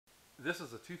This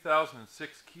is a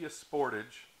 2006 Kia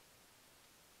Sportage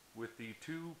with the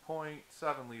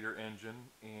 2.7 liter engine,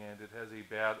 and it has a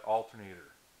bad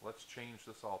alternator. Let's change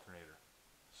this alternator.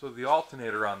 So the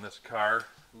alternator on this car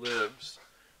lives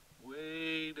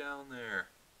way down there.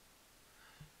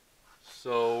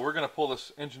 So we're going to pull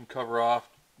this engine cover off,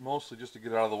 mostly just to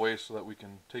get it out of the way so that we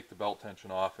can take the belt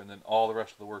tension off, and then all the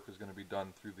rest of the work is going to be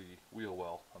done through the wheel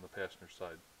well on the passenger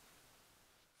side.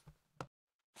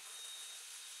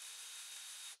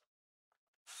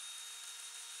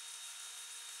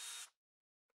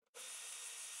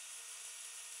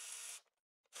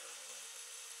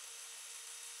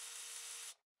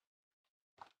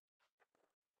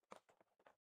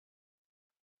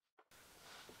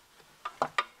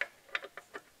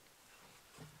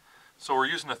 So we're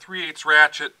using a 3/8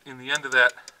 ratchet in the end of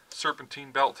that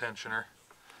serpentine belt tensioner.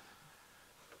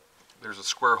 There's a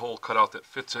square hole cut out that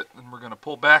fits it, and we're going to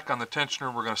pull back on the tensioner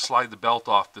and we're going to slide the belt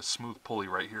off this smooth pulley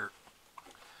right here.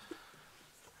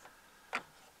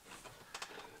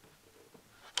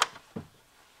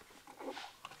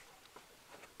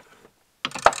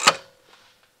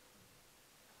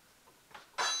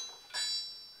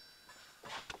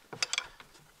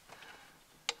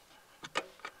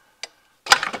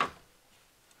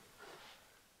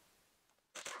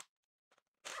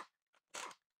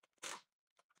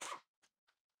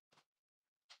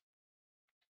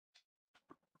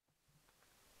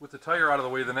 With the tire out of the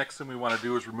way, the next thing we want to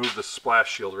do is remove the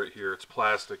splash shield right here. It's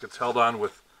plastic. It's held on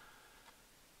with,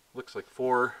 looks like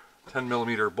 4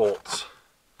 10mm bolts.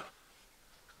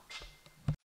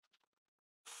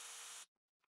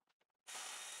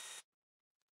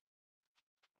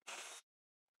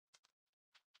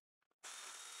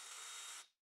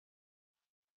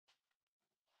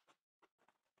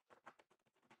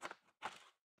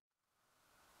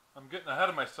 I'm getting ahead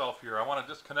of myself here. I want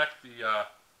to disconnect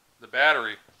the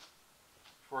battery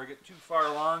before I get too far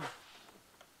along.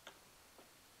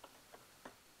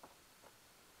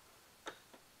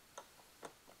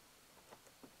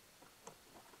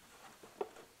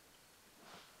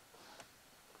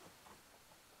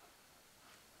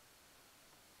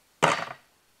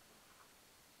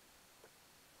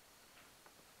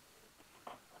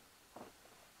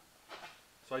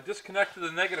 So I disconnected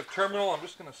the negative terminal. I'm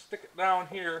just going to stick it down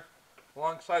here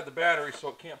alongside the battery so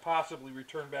it can't possibly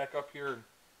return back up here and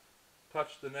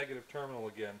touch the negative terminal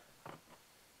again,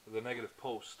 or the negative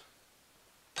post.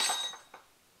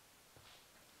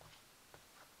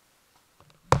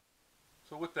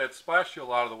 So with that splash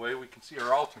shield out of the way, we can see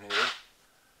our alternator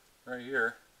right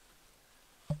here.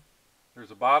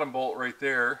 There's a bottom bolt right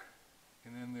there,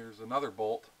 and then there's another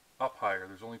bolt up higher.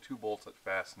 There's only 2 bolts that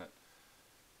fasten it.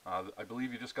 I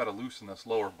believe you just got to loosen this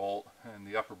lower bolt, and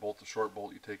the upper bolt, the short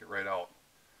bolt, you take it right out.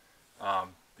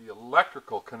 The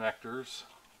electrical connectors,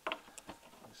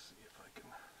 let's see if I can,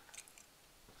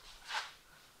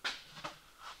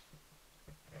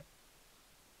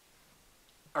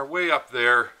 are way up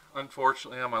there.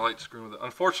 Unfortunately, my light's screwing with it.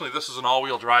 Unfortunately, this is an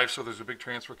all-wheel drive, so there's a big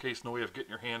transfer case, no way of getting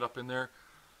your hand up in there.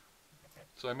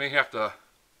 So I may have to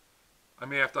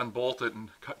unbolt it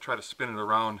and try to spin it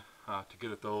around to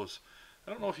get at those. I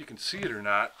don't know if you can see it or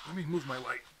not. Let me move my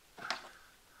light.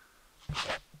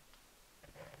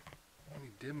 Let me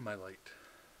dim my light.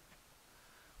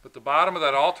 But the bottom of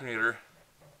that alternator,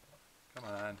 come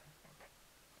on,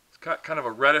 it's got kind of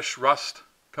a reddish rust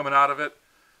coming out of it.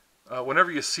 Whenever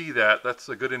you see that, that's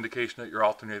a good indication that your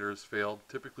alternator has failed.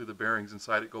 Typically the bearings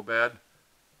inside it go bad.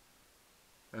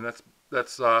 And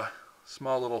that's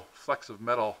small little flecks of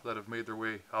metal that have made their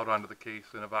way out onto the case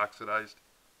and have oxidized.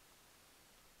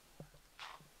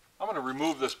 I'm going to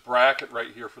remove this bracket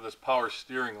right here for this power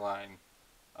steering line,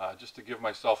 just to give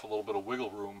myself a little bit of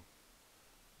wiggle room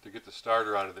to get the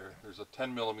starter out of there. There's a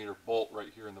 10mm bolt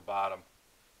right here in the bottom.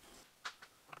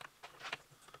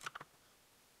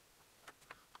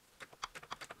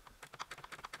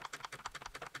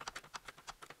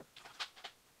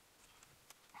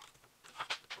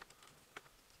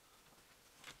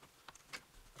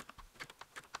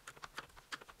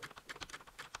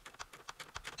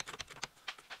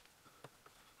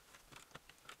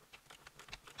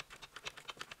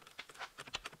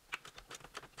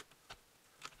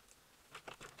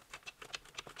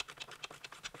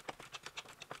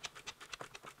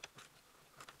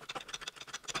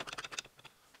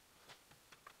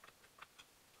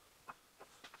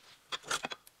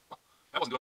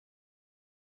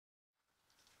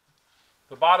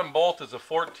 The bottom bolt is a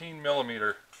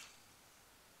 14mm.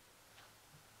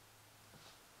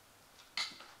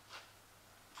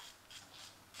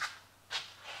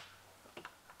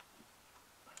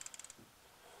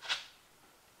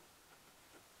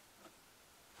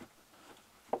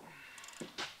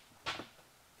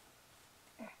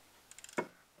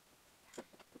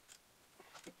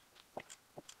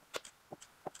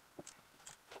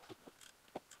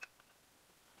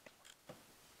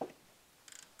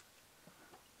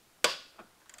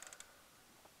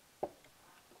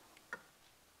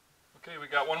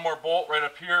 got one more bolt right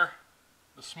up here.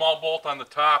 The small bolt on the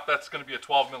top, that's going to be a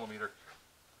 12 millimeter.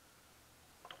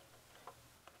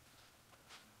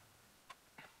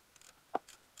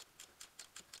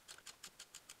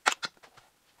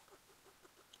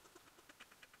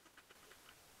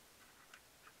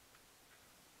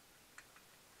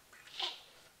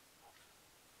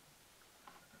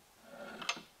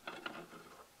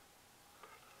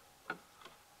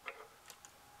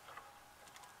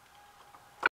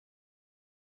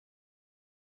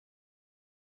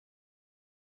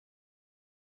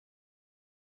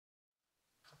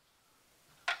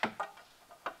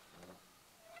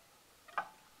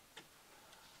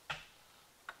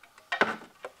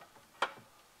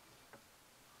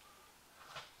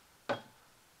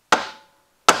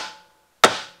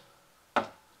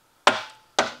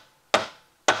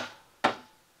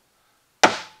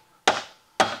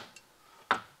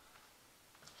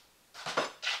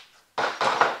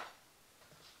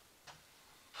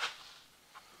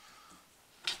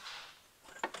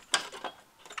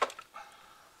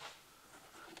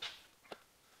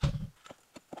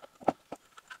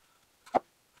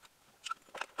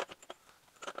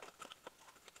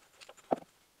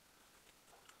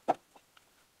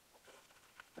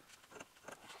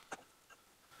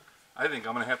 I think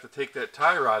I'm going to have to take that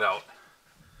tie rod out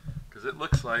because it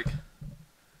looks like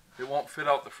it won't fit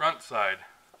out the front side.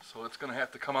 So it's going to have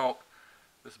to come out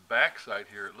this back side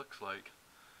here, it looks like.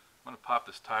 I'm going to pop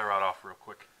this tie rod off real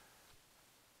quick.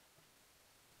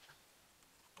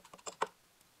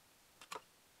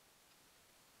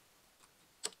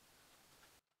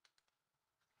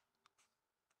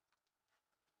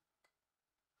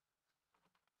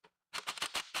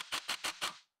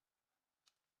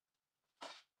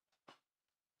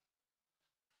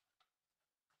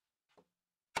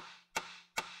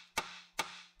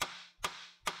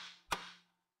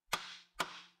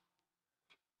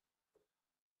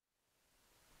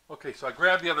 Okay, so I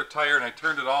grabbed the other tire and I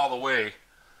turned it all the way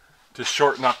to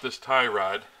shorten up this tie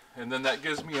rod, and then that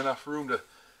gives me enough room to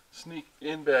sneak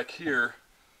in back here.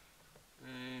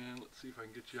 And let's see if I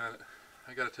can get you on it.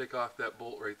 I got to take off that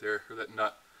bolt right there, or that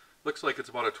nut. Looks like it's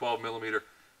about a 12 millimeter.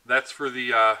 That's for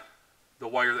the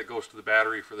wire that goes to the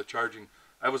battery for the charging.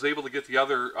 I was able to get the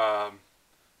other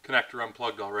connector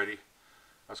unplugged already.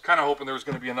 I was kind of hoping there was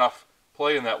going to be enough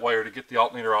play in that wire to get the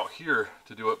alternator out here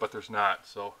to do it, but there's not.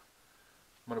 So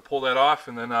I'm going to pull that off,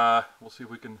 and then we'll see if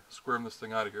we can squirm this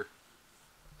thing out of here.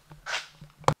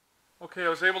 Okay, I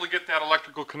was able to get that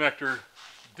electrical connector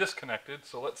disconnected,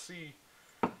 so let's see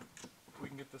if we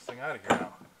can get this thing out of here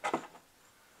now.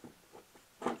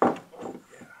 Oh,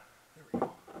 yeah, there we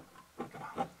go. Come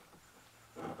on.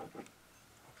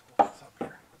 Let's pull this up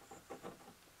here.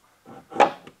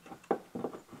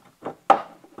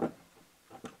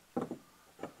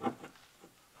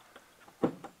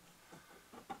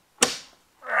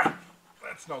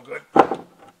 That's no good.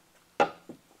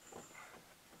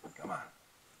 Come on.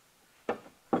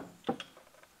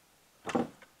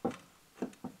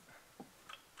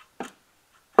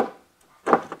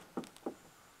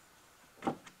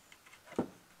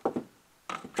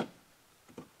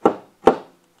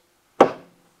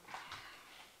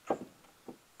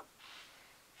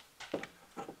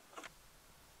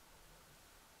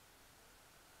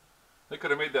 They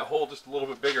could have made that hole just a little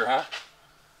bit bigger, huh?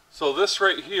 So this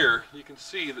right here, you can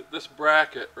see that this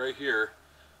bracket right here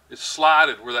is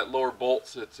slotted where that lower bolt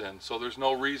sits in. So there's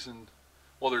no reason,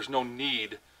 well, there's no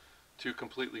need to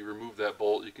completely remove that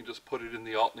bolt. You can just put it in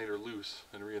the alternator loose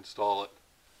and reinstall it.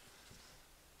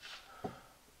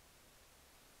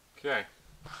 Okay.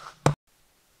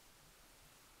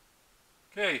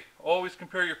 Okay, always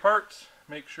compare your parts.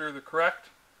 Make sure they're correct.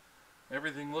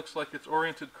 Everything looks like it's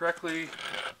oriented correctly.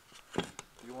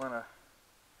 You want to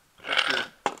check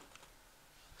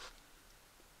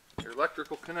your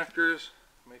electrical connectors,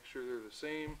 make sure they're the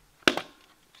same.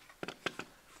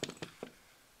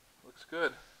 Looks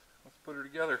good. Let's put her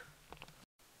together.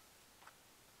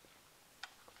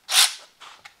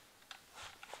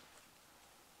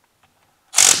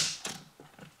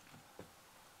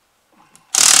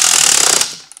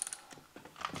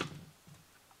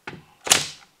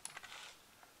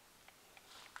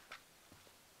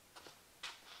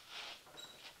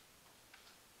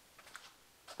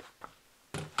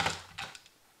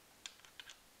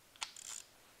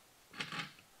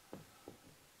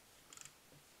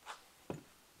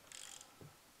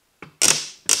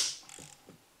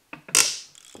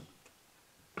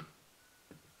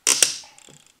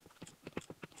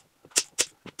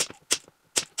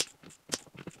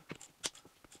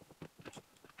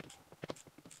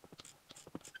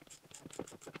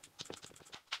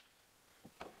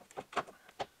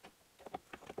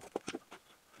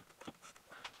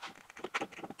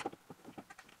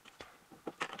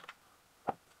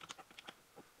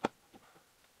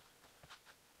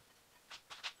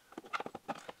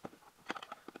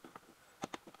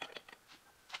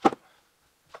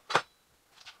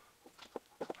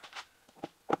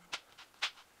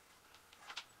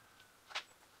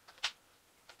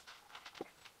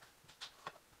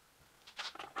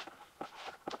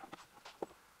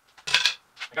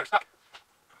 I got her stuck.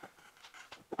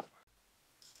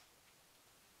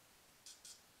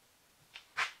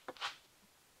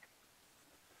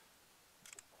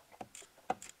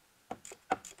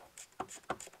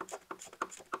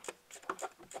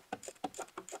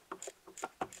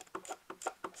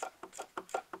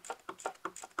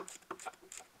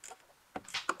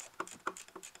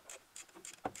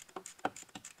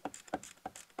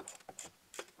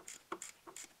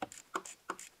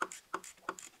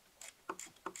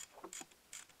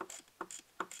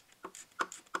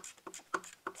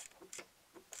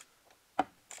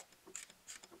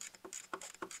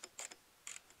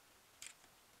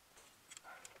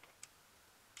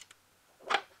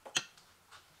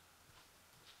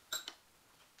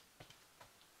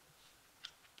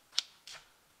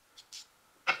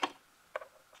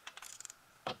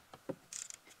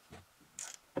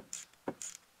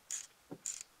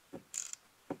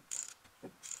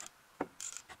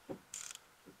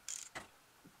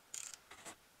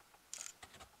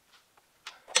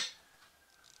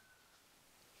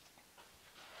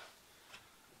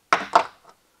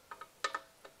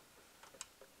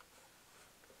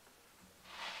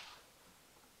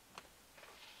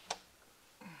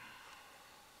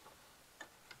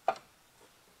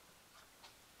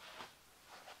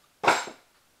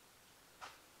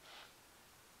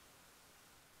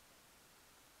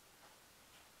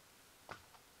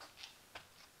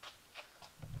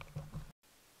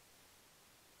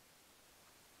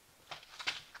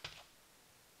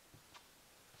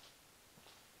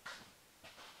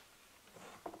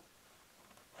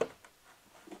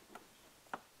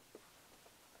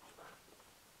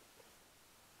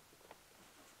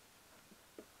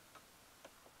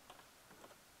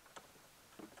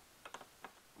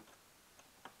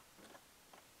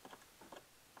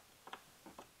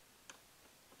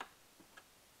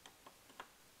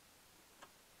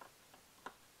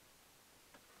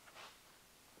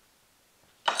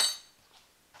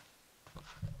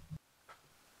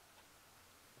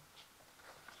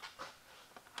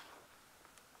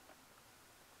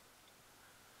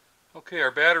 Okay,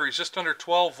 our battery's just under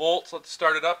 12 volts. Let's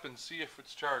start it up and see if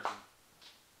it's charging.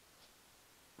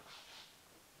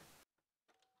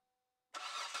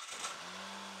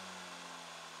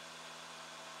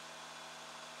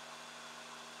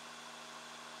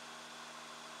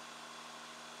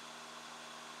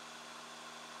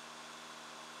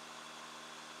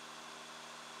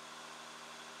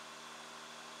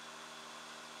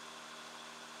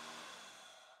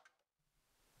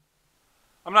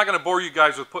 I'm not going to bore you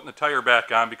guys with putting the tire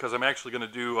back on because I'm actually going to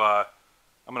do, I'm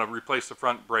going to replace the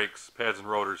front brakes, pads, and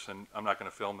rotors, and I'm not going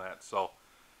to film that. So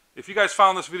if you guys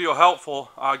found this video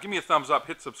helpful, give me a thumbs up,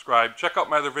 hit subscribe, check out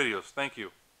my other videos. Thank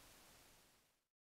you.